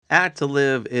Act to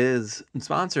Live is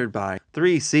sponsored by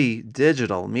 3C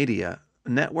Digital Media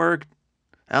Network,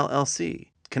 LLC.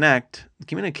 Connect,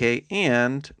 communicate,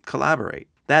 and collaborate.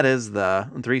 That is the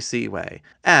 3C way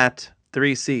at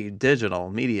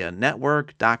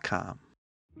 3cdigitalmedianetwork.com.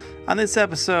 On this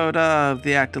episode of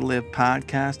the Act to Live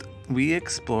podcast, we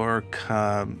explore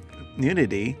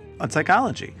community and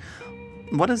psychology.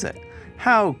 What is it?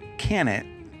 How can it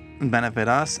benefit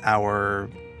us, our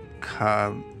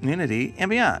community, and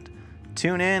beyond?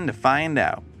 Tune in to find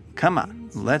out. Come on,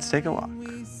 let's take a walk.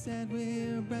 We said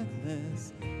we're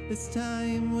breathless. This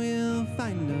time we'll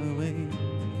find a way.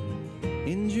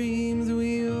 In dreams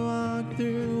we walk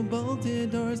through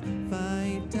bolted doors,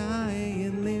 fight, die,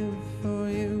 and live for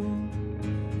you.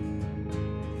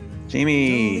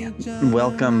 Jamie,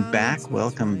 welcome back.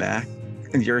 Welcome back.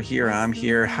 You're here. I'm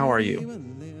here. How are you?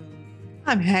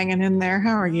 I'm hanging in there.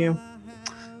 How are you?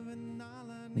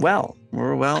 Well,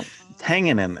 we're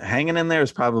hanging in. Hanging in there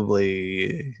is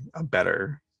probably a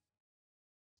better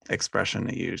expression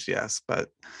to use, yes. But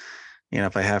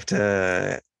if I have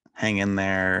to hang in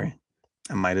there,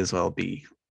 I might as well be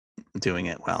doing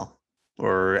it well,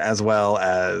 or as well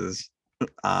as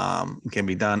can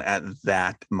be done at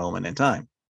that moment in time.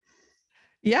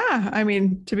 Yeah, I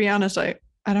mean, to be honest, I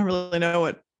don't really know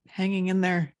what hanging in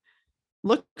there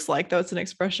looks like, though. It's an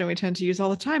expression we tend to use all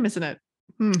the time, isn't it?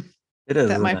 It is.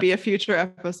 That might be a future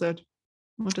episode.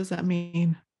 What does that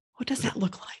mean? What does that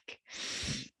look like?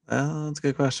 Well, that's a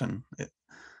good question.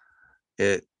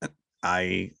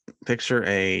 I picture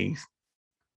a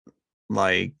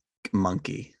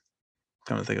monkey.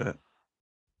 Come to think of it.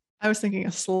 I was thinking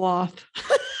a sloth.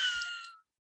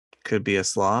 Could be a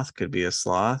sloth. Could be a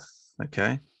sloth.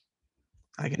 Okay.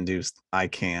 I can do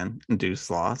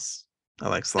sloths. I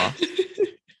like sloths.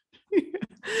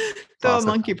 Though a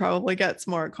monkey probably gets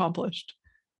more accomplished.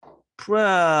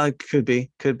 Could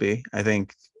be. I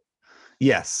think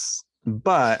yes,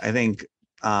 but I think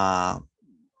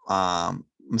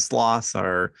sloths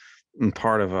are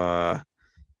part of a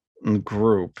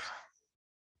group,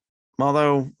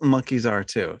 although monkeys are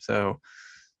too. So,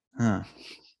 now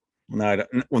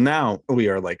we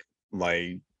are like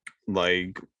way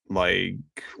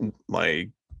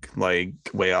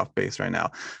off base right now.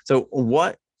 So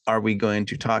what are we going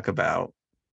to talk about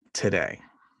today?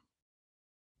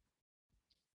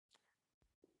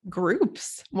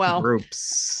 Groups. Well,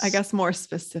 groups. I guess more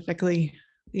specifically,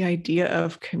 the idea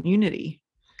of community.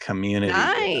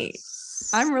 Yes.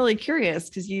 I'm really curious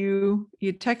because you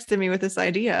texted me with this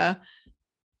idea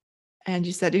and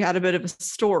you said you had a bit of a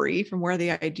story from where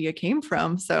the idea came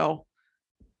from. So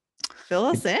fill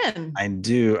us in. I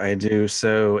do.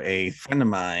 So a friend of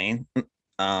mine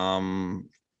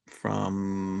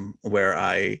from where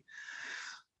I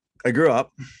grew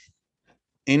up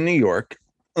in New York,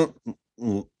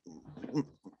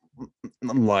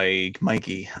 like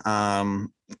Mikey,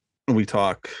 we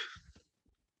talk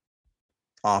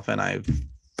often. I've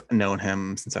known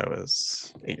him since I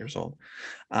was 8 years old.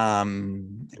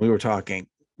 We were talking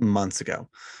months ago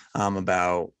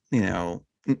about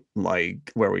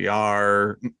like where we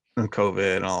are,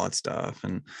 COVID and all that stuff,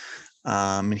 and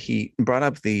he brought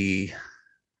up the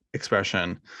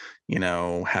expression,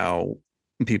 how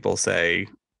people say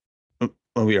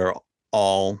we are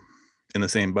all in the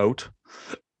same boat.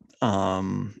 I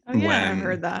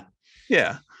heard that.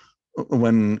 Yeah,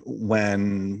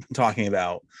 when talking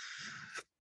about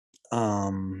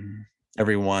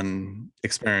everyone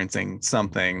experiencing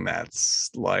something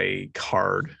that's like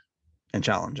hard and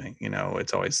challenging,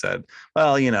 it's always said,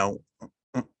 well,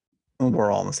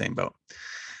 we're all in the same boat.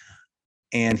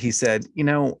 And he said,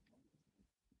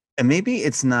 and maybe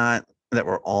it's not that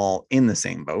we're all in the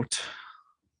same boat,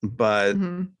 but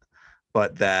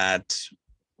that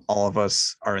all of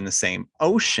us are in the same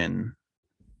ocean,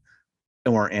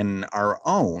 or in our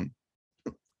own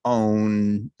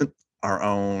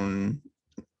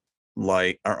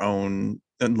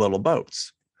little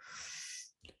boats.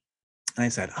 And I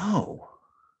said,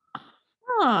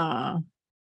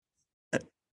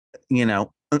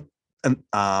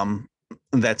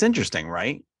 that's interesting,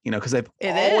 right? Because I've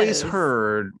always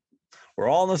heard we're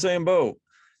all in the same boat.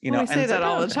 We say that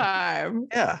all the time.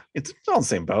 Yeah, it's all the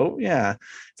same boat. Yeah,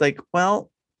 it's like,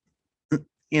 well,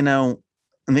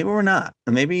 maybe we're not.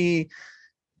 Maybe,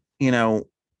 all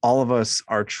of us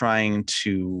are trying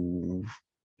to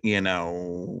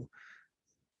live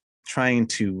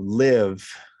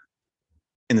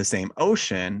in the same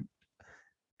ocean,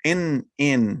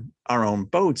 in our own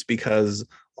boats, because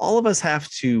all of us have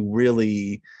to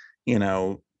really,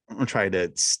 try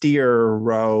to steer,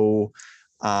 row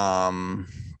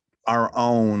our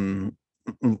own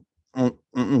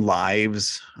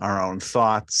lives, our own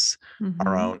thoughts,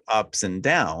 our Mhm. own ups and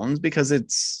downs, because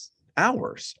it's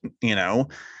ours, and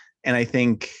I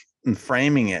think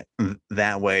framing it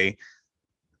that way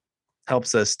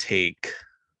helps us take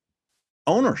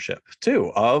ownership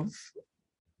too of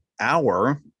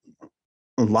our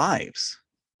lives,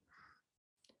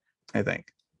 I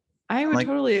think. I I'm would like,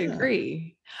 totally yeah,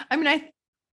 agree. I mean,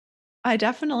 I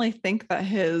definitely think that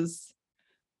his,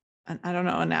 I don't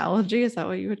know, analogy, is that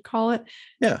what you would call it,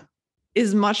 yeah,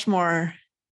 is much more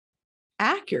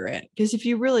accurate. Because if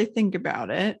you really think about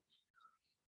it,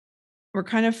 we're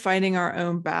kind of fighting our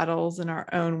own battles in our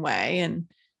own way. And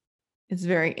it's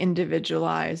very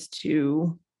individualized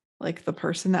to like the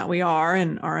person that we are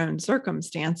and our own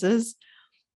circumstances.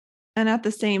 And at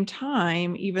the same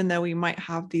time, even though we might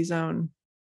have these own,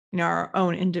 our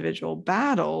own individual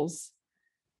battles,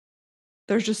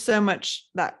 there's just so much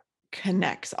that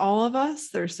connects all of us.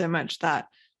 There's so much that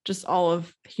just all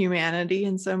of humanity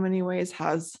in so many ways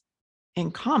has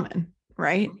in common,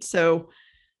 right? So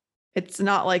it's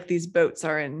not like these boats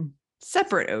are in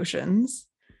separate oceans,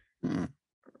 mm,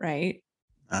 right?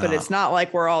 But uh, it's not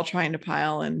like we're all trying to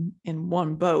pile in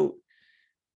one boat.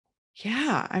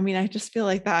 Yeah, I mean, I just feel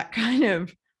like that kind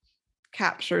of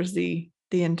captures the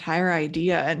entire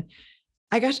idea. And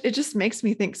I guess it just makes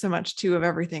me think so much too of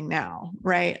everything now,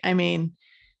 right? I mean,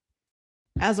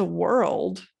 as a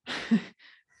world,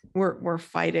 we're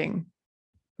fighting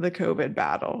the COVID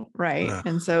battle, right? uh,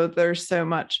 And so there's so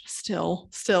much still,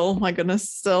 my goodness,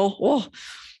 still, oh,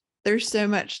 there's so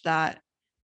much that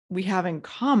we have in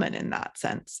common in that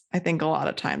sense. I think a lot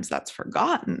of times that's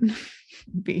forgotten.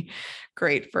 It'd be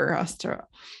great for us to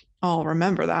all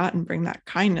remember that and bring that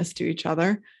kindness to each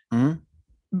other. mm,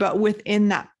 But within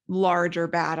that larger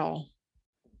battle,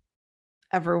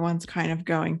 everyone's kind of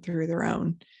going through their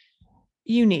own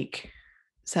unique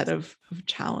set of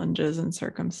challenges and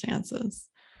circumstances.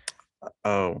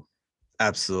 oh,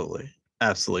 absolutely,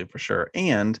 absolutely, for sure.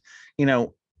 And you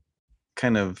know,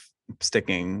 kind of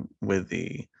sticking with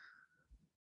the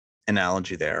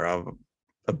analogy there of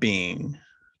being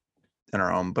in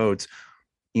our own boats,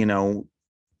 you know,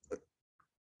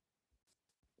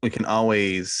 we can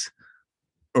always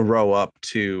row up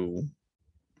to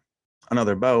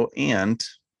another boat and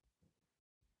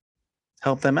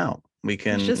help them out. We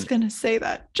I was just can, going to say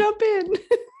that. Jump in.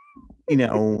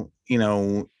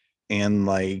 and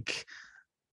like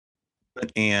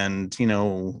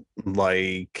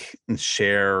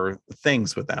share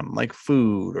things with them, like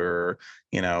food, or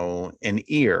an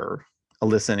ear, a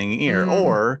listening ear, Mm,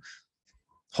 or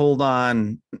hold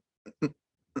on,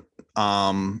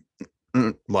 um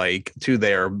like to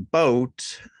their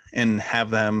boat, and have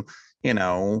them, you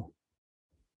know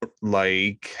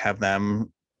have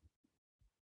them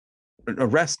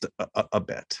rest a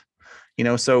bit,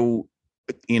 so,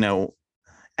 you know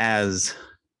as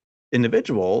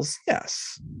individuals,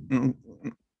 yes, mm,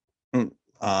 mm,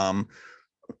 um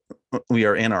we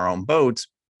are in our own boats,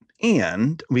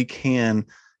 and we can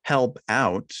help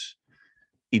out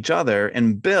each other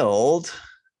and build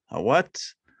a what?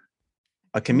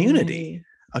 A community.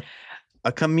 community. A,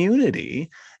 a community.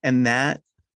 And that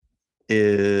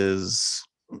is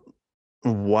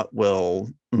what will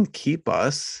keep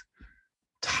us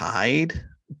tied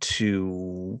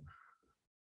to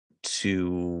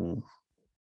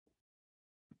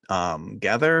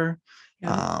gather,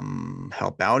 Yeah.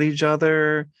 help out each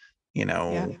other, you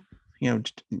Yeah. know,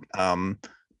 um,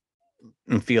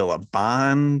 and feel a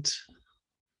bond,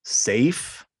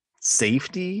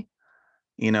 safety.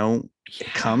 It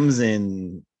Yeah. comes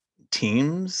in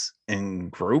teams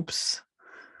and groups.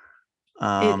 It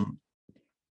Um,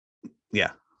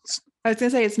 yeah, I was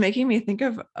gonna say it's making me think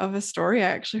of a story I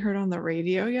actually heard on the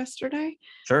radio yesterday.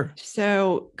 sure.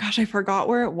 So gosh, I forgot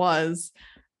where it was,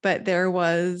 but there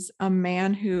was a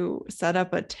man who set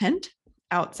up a tent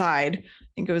outside. I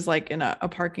think it was like in a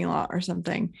parking lot or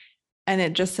something. And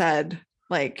it just said,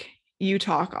 like, you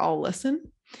talk, I'll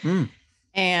listen. Mm,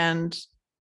 And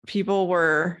people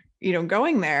were,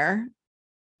 going there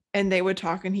and they would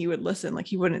talk and he would listen, like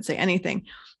he wouldn't say anything.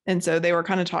 And so they were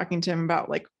kind of talking to him about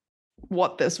like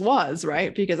what this was,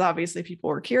 right? Because obviously people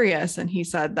were curious. And he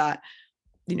said that,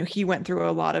 he went through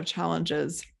a lot of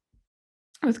challenges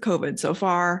with COVID so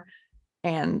far,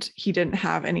 and he didn't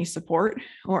have any support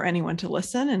or anyone to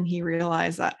listen. And he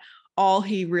realized that all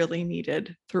he really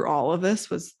needed through all of this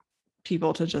was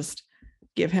people to just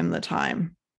give him the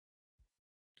time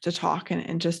to talk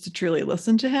and just to truly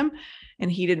listen to him.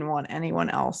 And he didn't want anyone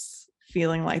else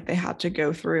feeling like they had to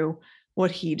go through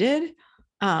what he did.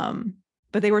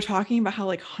 But they were talking about how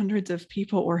like hundreds of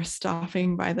people were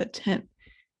stopping by the tent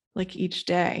like each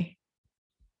day.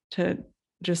 to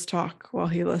just talk while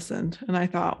he listened. And I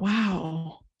thought,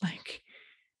 wow, like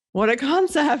what a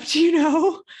concept,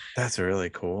 That's really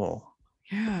cool.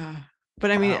 Yeah.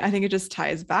 But I mean, Wow. I think it just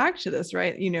ties back to this,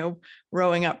 right?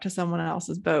 Rowing up to someone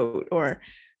else's boat, or,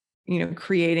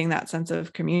 creating that sense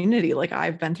of community. Like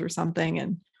I've been through something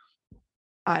and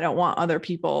I don't want other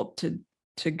people to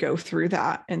go through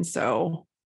that. And so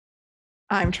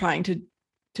I'm trying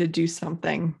to do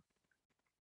something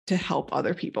to help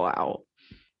other people out.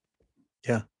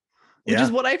 Yeah. Which Yeah.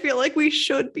 is what I feel like we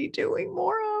should be doing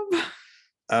more of.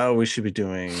 Oh, we should be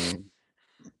doing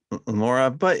more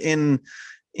of, but in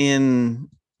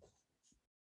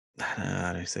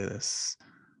how do I say this?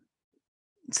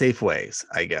 Safe ways,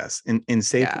 I guess. In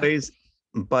safe Yeah. ways,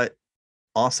 but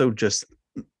also just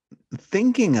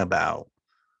thinking about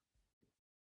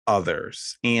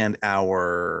others and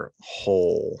our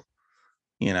whole,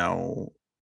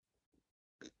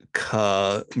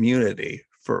 community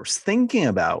first. Thinking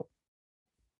about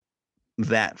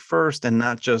that first and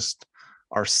not just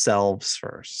ourselves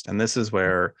first. And this is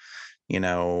where,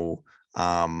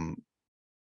 um,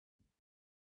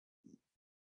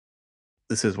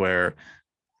 this is where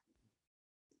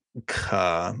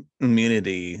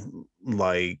community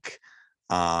like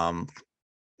um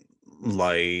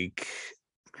like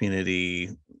community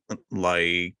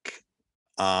like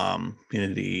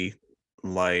community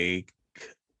like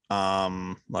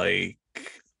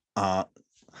uh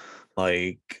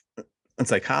like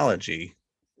psychology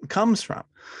comes from.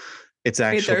 It's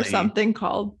Wait, there's actually something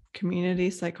called community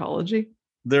psychology.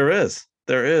 there is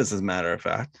as a matter of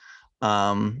fact,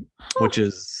 which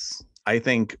is, I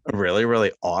think, really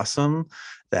really awesome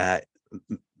that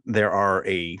there are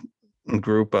a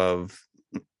group of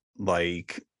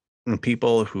like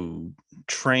people who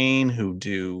train, who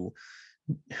do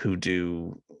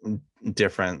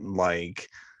different like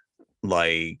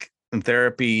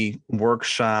therapy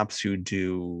workshops, who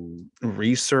do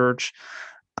research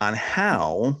on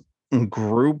how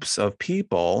groups of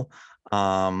people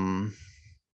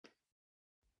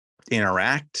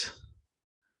interact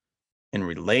and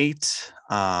relate,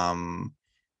 under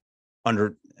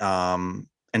and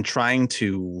trying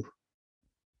to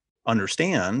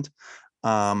understand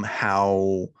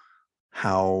how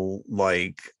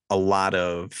like a lot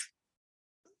of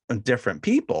different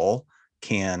people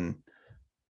can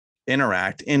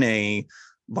interact in a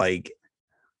like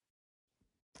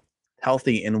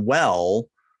healthy and well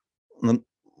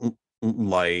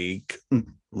like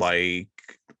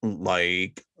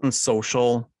like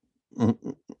social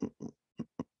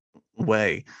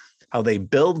way, how they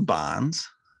build bonds,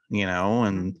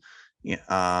 and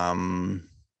yeah,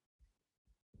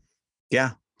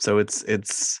 yeah. So it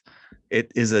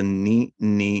is a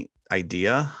neat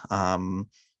idea.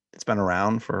 It's been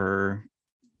around for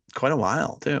quite a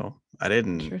while too. I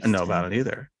didn't know about it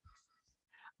either.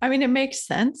 I mean, it makes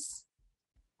sense.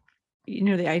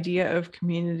 The idea of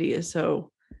community is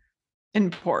so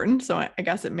important. So I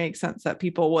guess it makes sense that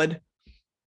people would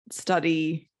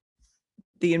study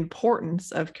the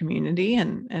importance of community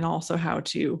and also how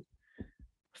to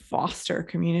foster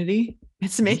community.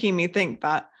 It's making me think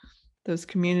that those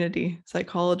community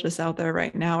psychologists out there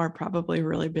right now are probably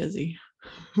really busy.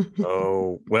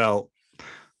 Oh, well,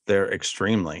 they're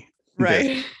extremely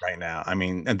busy Right. right now. I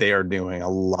mean, they are doing a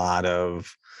lot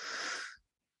of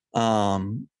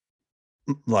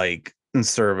like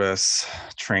service,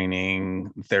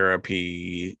 training,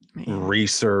 therapy, Man.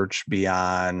 research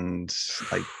beyond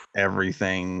like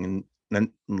everything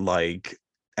like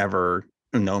ever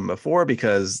known before,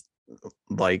 because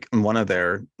like one of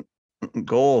their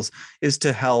goals is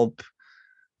to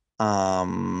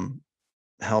um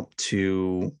help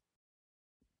to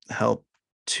help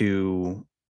to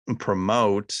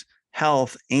promote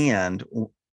health and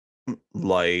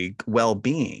like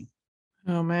well-being,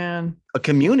 Oh man. a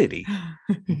community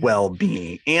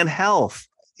well-being and health.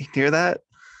 You hear that?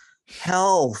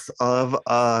 Health of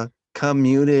a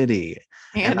community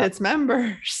And its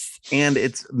members. and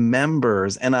its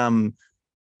members. And I'm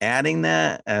adding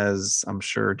that, as I'm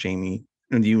sure Jamie,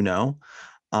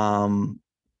 um,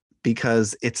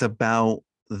 because it's about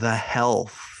the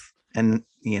health and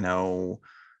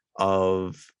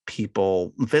of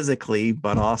people physically,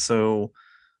 but also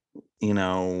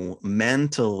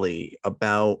mentally,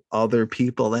 about other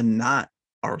people and not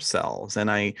ourselves. And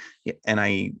I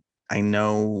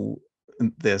know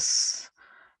this,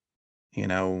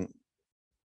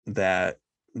 that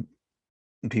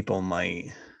people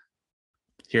might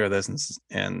hear this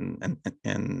and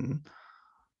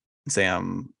say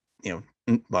I'm,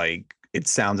 like it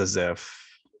sounds as if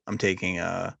I'm taking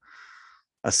a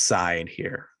side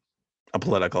here. a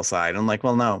political side. I'm like,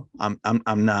 well, no,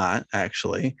 I'm not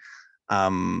actually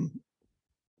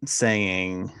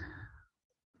saying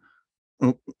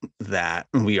that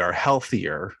we are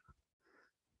healthier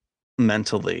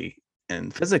mentally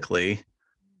and physically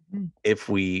if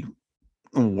we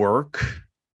work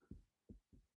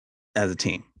as a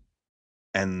team.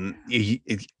 And you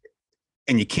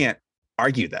can't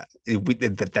argue that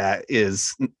that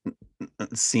is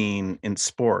seen in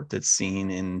sport, it's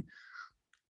seen in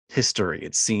history,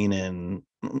 it's seen in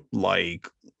like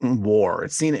war,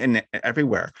 it's seen in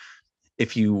everywhere.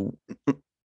 If you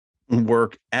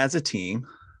work as a team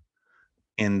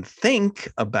and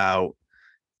think about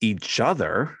each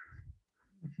other,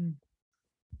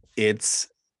 it's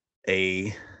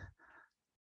a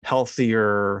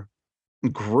healthier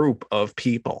group of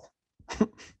people.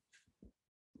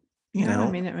 You know,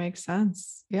 I mean, it makes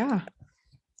sense. Yeah.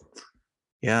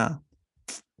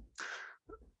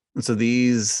 So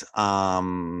these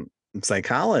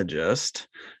psychologists,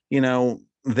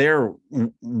 their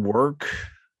work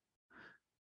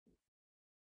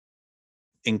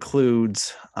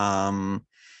includes how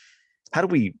do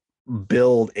we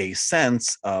build a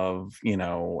sense of,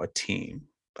 a team,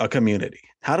 a community?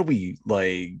 How do we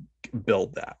like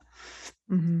build that?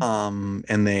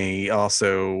 And they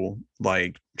also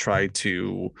like try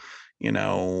to,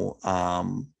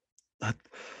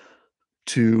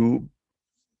 to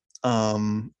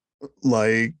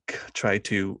like try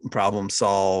to problem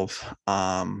solve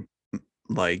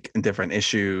like different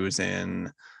issues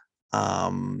in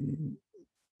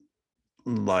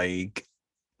like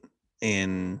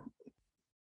in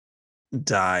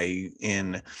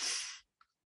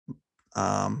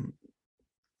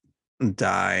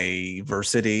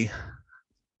diversity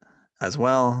as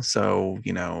well. So,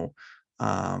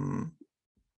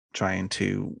 trying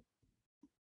to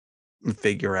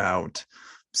figure out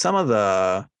some of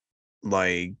the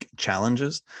like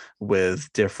challenges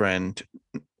with different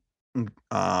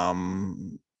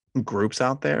groups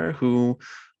out there who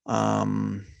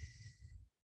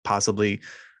possibly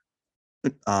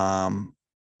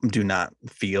do not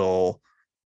feel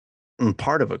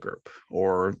part of a group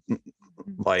or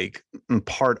like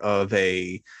part of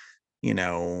a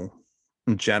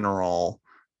general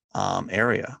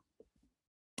area,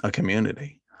 a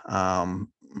community.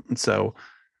 So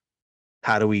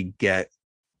how do we get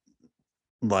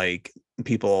like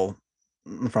people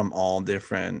from all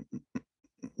different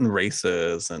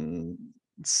races and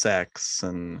sex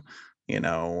and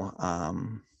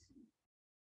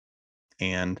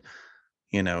and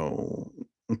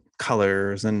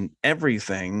colors and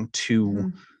everything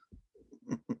to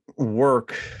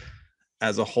work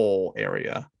as a whole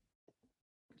area,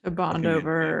 to bond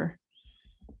over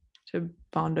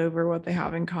what they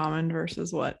have in common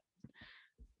versus what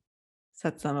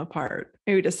sets them apart,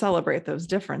 maybe to celebrate those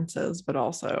differences but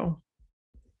also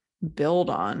build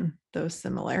on those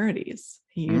similarities,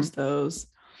 use those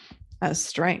as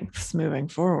strengths moving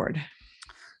forward.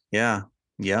 Yep.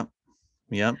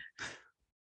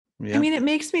 I mean, it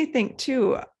makes me think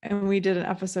too, and we did an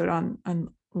episode on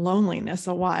loneliness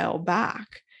a while back,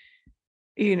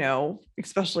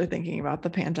 especially thinking about the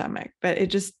pandemic, but it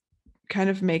just kind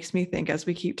of makes me think as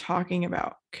we keep talking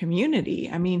about community.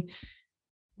 I mean,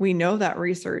 we know that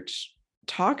research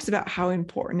talks about how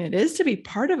important it is to be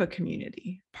part of a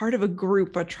community, part of a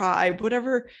group, a tribe,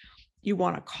 whatever you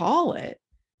want to call it.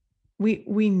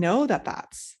 We know that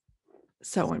that's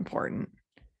so important.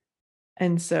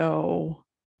 And so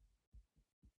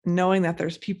knowing that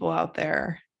there's people out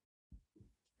there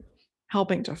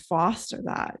helping to foster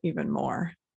that even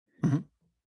more, I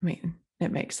mean,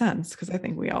 it makes sense because I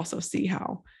think we also see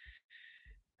how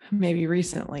maybe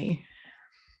recently,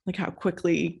 like how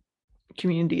quickly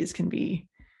communities can be,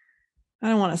 I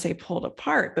don't want to say pulled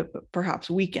apart, but perhaps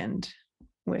weakened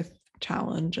with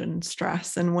challenge and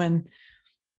stress. And when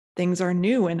things are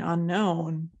new and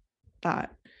unknown,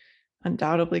 that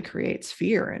undoubtedly creates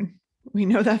fear. And we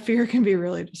know that fear can be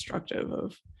really destructive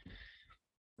of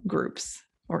groups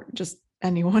or just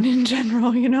anyone in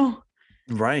general,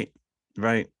 Right.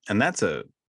 And that's a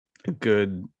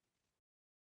good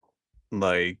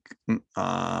like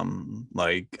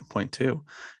point too,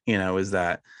 is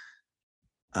that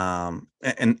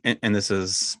and this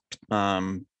is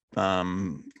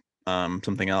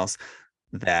something else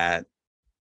that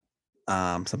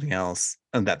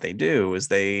they do is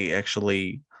they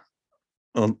actually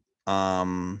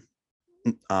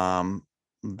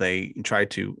they try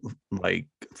to like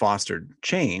foster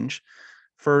change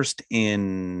first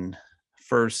in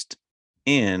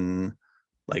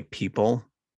like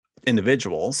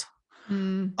individuals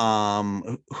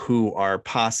who are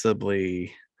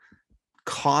possibly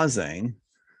causing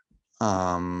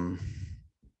um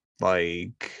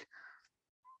like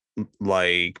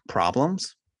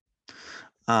problems.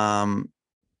 And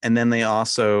then they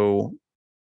also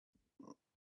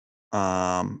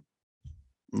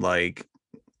like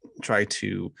try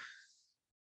to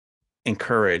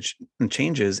encourage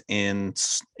changes in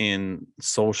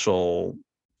social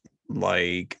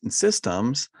like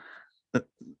systems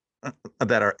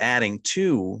that are adding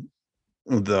to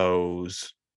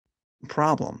those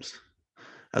problems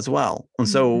as well. And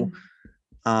so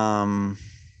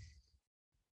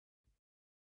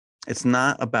it's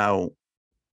not about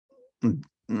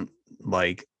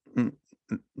like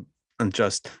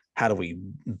just how do we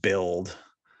build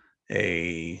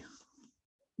a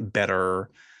better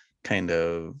kind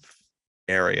of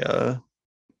area,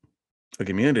 a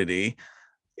community.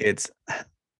 It's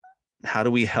how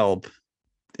do we help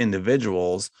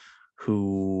individuals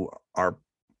who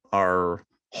are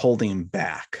holding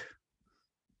back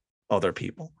other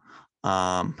people?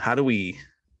 How do we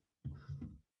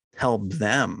help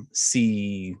them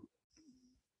see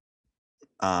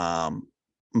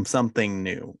something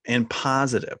new and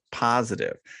positive,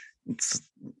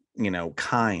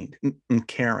 kind and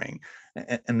caring?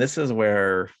 And this is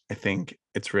where I think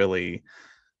it's really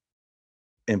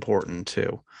important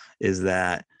too, is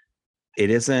that it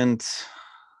isn't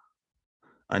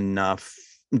enough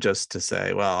just to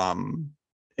say, well, I'm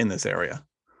in this area.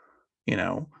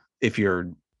 If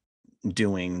you're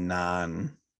doing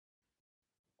non-helpful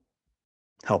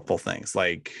things,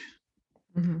 like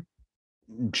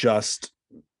just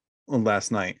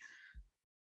last night,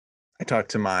 I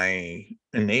talked to my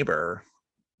neighbor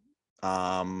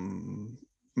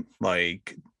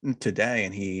like today,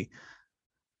 and he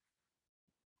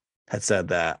had said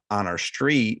that on our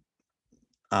street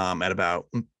at about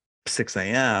 6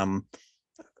 a.m.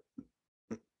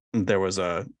 there was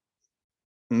a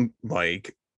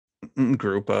like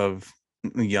group of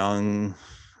young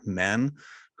men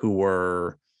who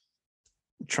were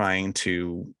trying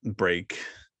to break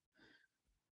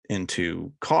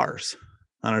into cars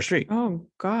on our street. Oh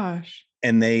gosh.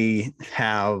 And they've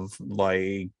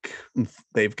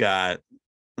got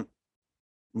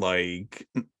like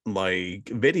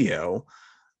video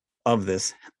of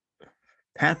this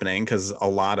happening, because a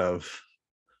lot of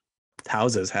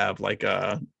houses have like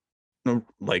a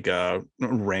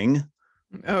ring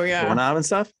Oh yeah, doorknob and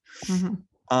stuff.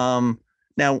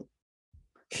 Now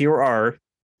here are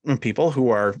people who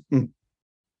are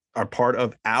part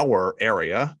of our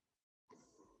area,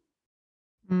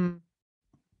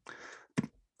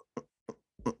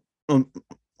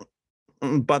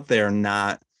 but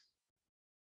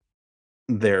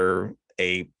they're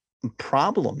a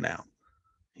problem now,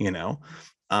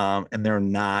 and they're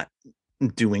not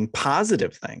doing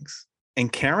positive things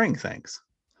and caring things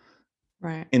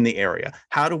right in the area.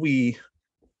 How do we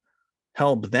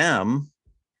help them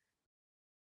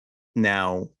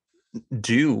now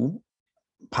do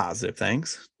positive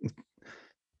things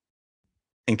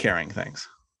and caring things?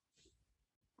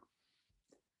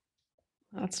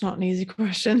 That's not an easy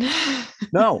question.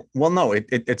 No,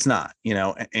 it's not,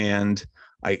 and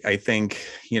I think,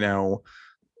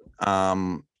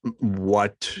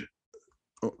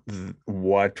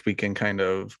 what we can kind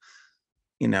of,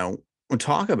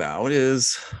 talk about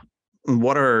is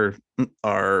what are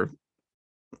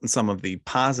some of the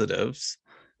positives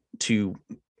to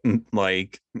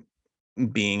like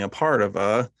being a part of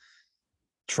a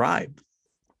tribe,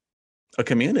 a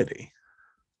community.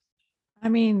 I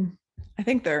mean, I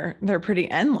think they're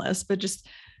pretty endless, but just,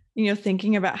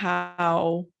 thinking about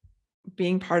how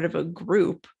being part of a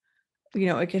group,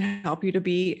 it can help you to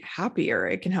be happier.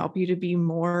 It can help you to be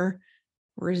more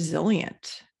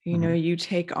resilient. You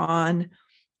take on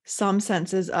some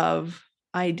senses of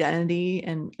identity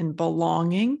and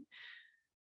belonging.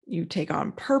 You take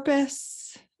on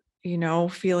purpose,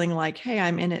 feeling like, hey,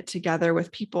 I'm in it together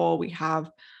with people. We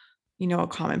have, a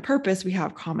common purpose. We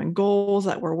have common goals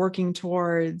that we're working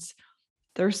towards.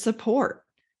 There's support,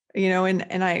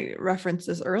 and I referenced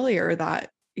this earlier that,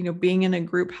 being in a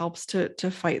group helps to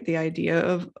fight the idea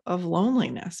of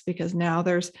loneliness, because now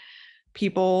there's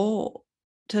people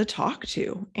to talk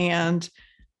to. And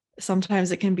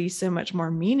sometimes it can be so much more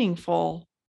meaningful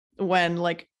when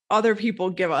like other people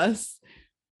give us,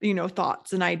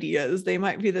 thoughts and ideas. They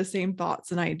might be the same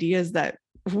thoughts and ideas that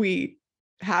we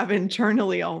have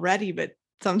internally already, but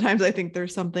sometimes I think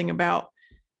there's something about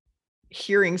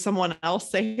hearing someone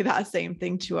else say that same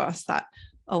thing to us that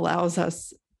allows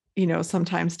us,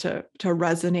 sometimes to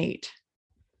resonate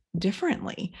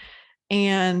differently.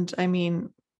 And I mean,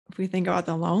 if we think about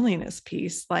the loneliness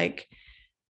piece, like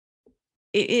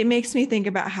it makes me think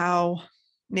about how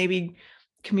maybe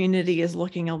community is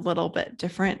looking a little bit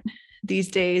different these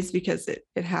days because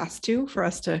it has to for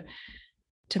us to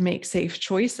make safe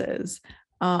choices.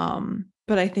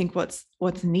 But I think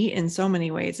what's neat in so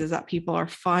many ways is that people are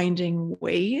finding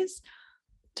ways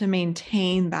to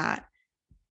maintain that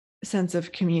sense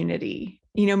of community.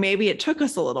 Maybe it took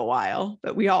us a little while,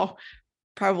 but we all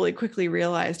probably quickly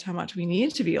realized how much we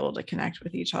needed to be able to connect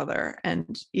with each other.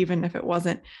 And even if it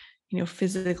wasn't,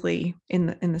 physically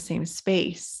in the same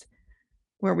space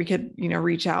where we could,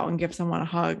 reach out and give someone a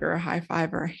hug or a high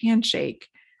five or a handshake,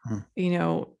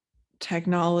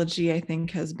 technology, I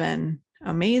think, has been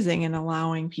amazing in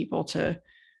allowing people to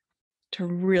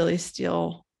really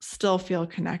still feel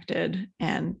connected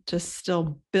and to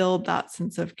still build that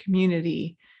sense of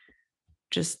community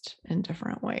just in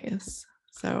different ways.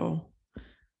 So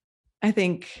I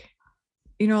think,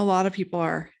 a lot of people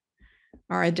are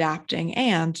adapting,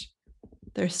 and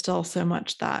there's still so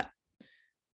much that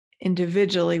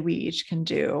individually we each can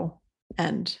do,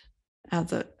 and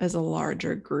as a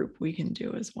larger group we can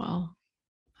do as well.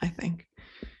 I think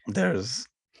there's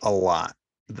a lot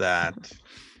that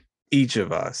each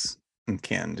of us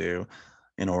can do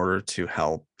in order to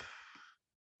help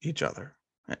each other.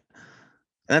 And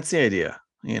that's the idea,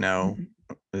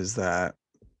 is that,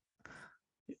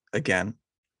 again,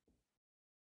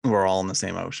 we're all in the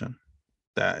same ocean.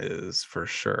 That is for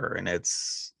sure. And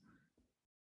it's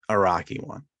a rocky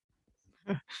one.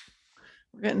 We're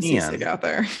getting seasick out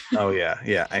there. Oh yeah.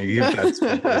 You've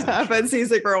I've been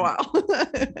seasick for a while.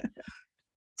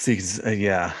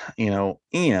 Yeah,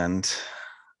 and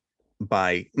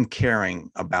by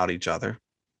caring about each other,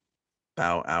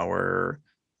 about our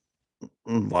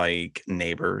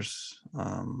neighbors,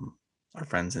 our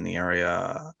friends in the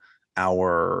area,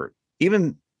 our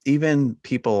even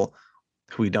people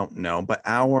who we don't know, but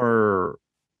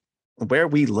where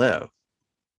we live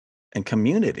and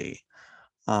community,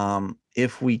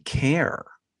 if we care,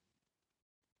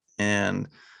 and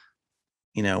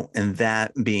and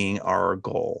that being our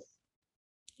goal,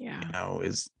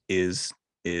 is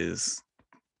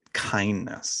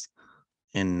kindness,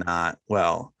 and not,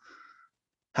 well,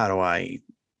 how do I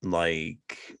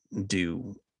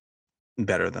do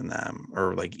better than them,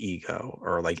 or ego,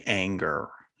 or anger,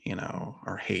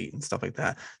 or hate and stuff like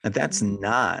that. And that's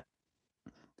not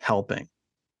helping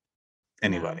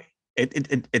anybody. No.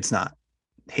 It's not.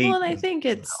 Hate. Well, and I think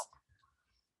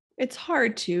it's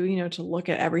hard to look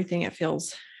at everything. It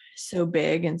feels so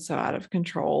big and so out of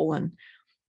control, and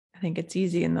I think it's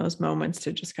easy in those moments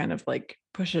to just kind of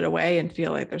push it away and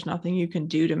feel like there's nothing you can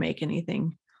do to make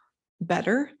anything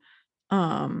better.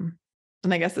 And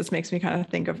I guess this makes me kind of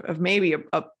think of maybe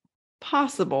a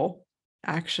possible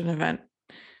action event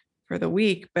for the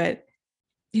week, but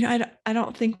I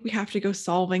don't think we have to go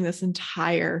solving this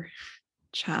entire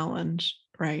challenge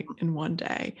right in one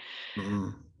day. Mm-hmm.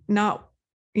 Not,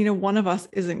 one of us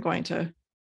isn't going to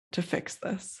fix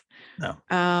this. No.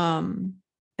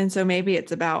 And so maybe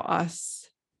it's about us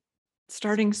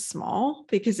starting small,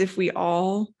 because if we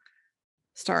all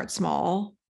start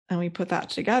small and we put that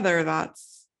together,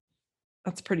 that's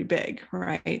pretty big,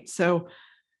 right? So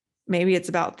maybe it's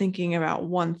about thinking about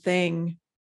one thing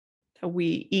that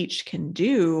we each can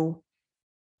do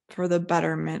for the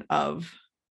betterment of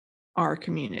our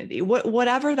community,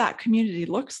 whatever that community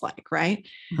looks like, right?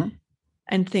 Mm-hmm.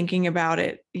 And thinking about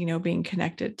it, being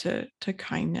connected to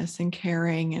kindness and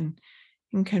caring and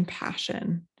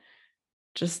compassion.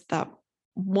 Just that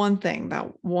one thing, that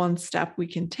one step we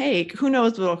can take. Who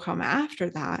knows what'll come after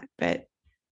that, but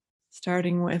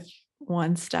starting with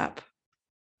one step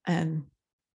and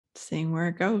seeing where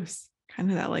it goes.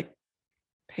 Kind of that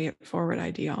pay it forward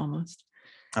idea almost.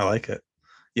 I like it.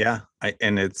 Yeah.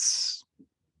 And it's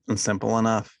simple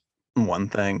enough. One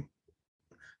thing,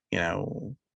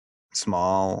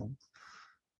 small,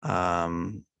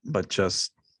 but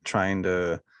just trying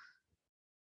to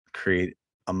create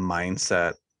a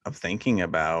mindset of thinking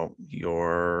about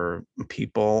your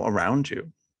people around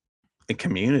you, a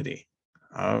community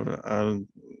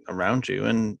around you,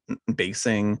 and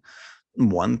basing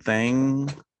one thing.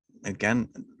 Again,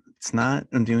 it's not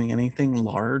doing anything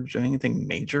large, anything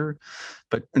major,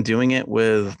 but doing it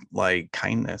with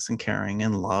kindness and caring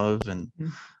and love and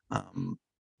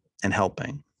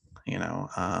helping,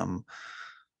 and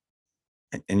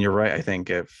you're right. I think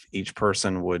if each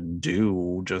person would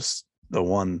do just the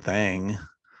one thing,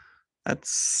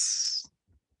 that's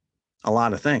a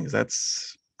lot of things.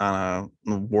 That's on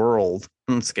a world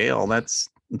scale, that's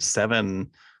 7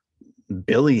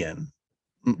 billion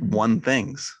one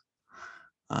things.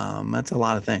 That's a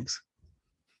lot of things.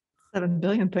 7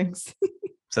 billion things.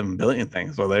 7 billion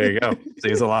things. Well, there you go. See,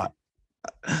 it's a lot.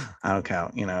 I don't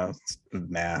count,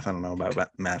 math. I don't know about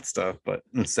math stuff, but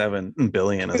 7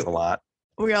 billion is a lot.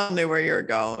 We all knew where you were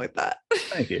going with that.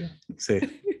 Thank you. See,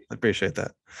 I appreciate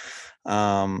that.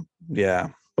 Yeah.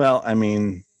 Well, I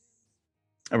mean,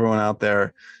 everyone out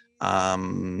there,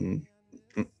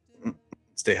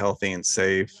 stay healthy and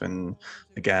safe, and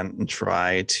again,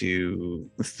 try to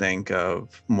think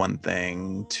of one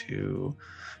thing to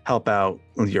help out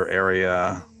with your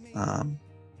area, and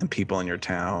people in your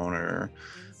town or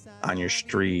on your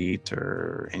street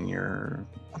or in your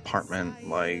apartment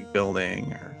like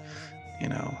building or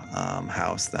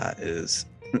house that is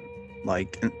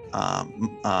like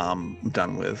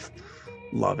done with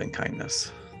love and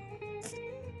kindness.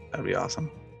 That'd be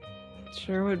awesome.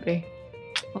 Sure would be.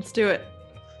 Let's do it.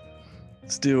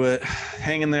 Let's do it.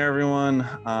 Hang in there, everyone.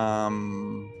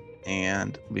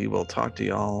 And we will talk to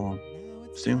y'all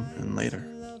soon and later.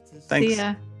 Thanks. See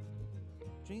ya.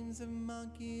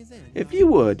 If you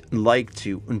would like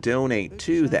to donate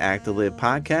to the Act to Live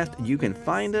podcast, you can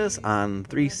find us on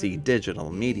 3C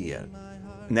Digital Media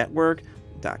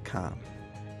Network.com.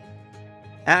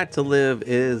 Act to Live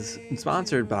is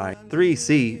sponsored by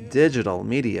 3C Digital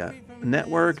Media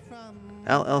Network,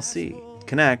 LLC.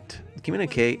 Connect,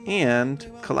 communicate, and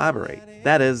collaborate.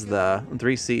 That is the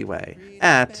 3C way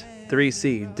at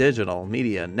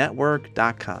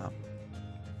 3cdigitalmedianetwork.com.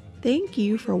 Thank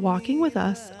you for walking with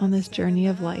us on this journey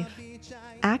of life.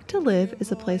 Act to Live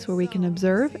is a place where we can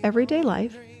observe everyday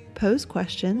life, pose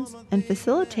questions, and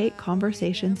facilitate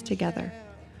conversations together.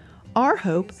 Our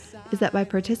hope is that by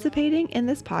participating in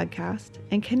this podcast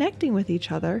and connecting with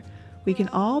each other, we can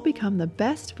all become the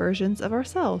best versions of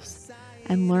ourselves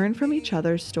and learn from each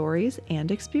other's stories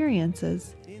and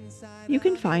experiences. You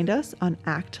can find us on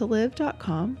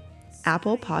acttolive.com,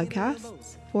 Apple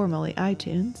Podcasts, formerly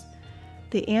iTunes,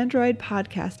 the Android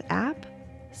Podcast app,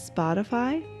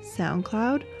 Spotify,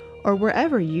 SoundCloud, or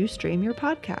wherever you stream your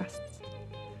podcasts.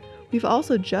 We've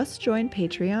also just joined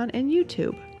Patreon and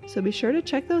YouTube, so be sure to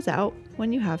check those out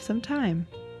when you have some time.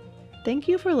 Thank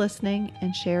you for listening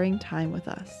and sharing time with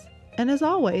us. And as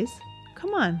always,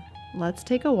 come on, let's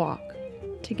take a walk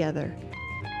together.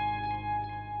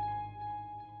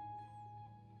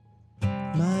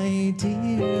 My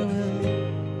dear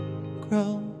will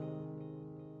grow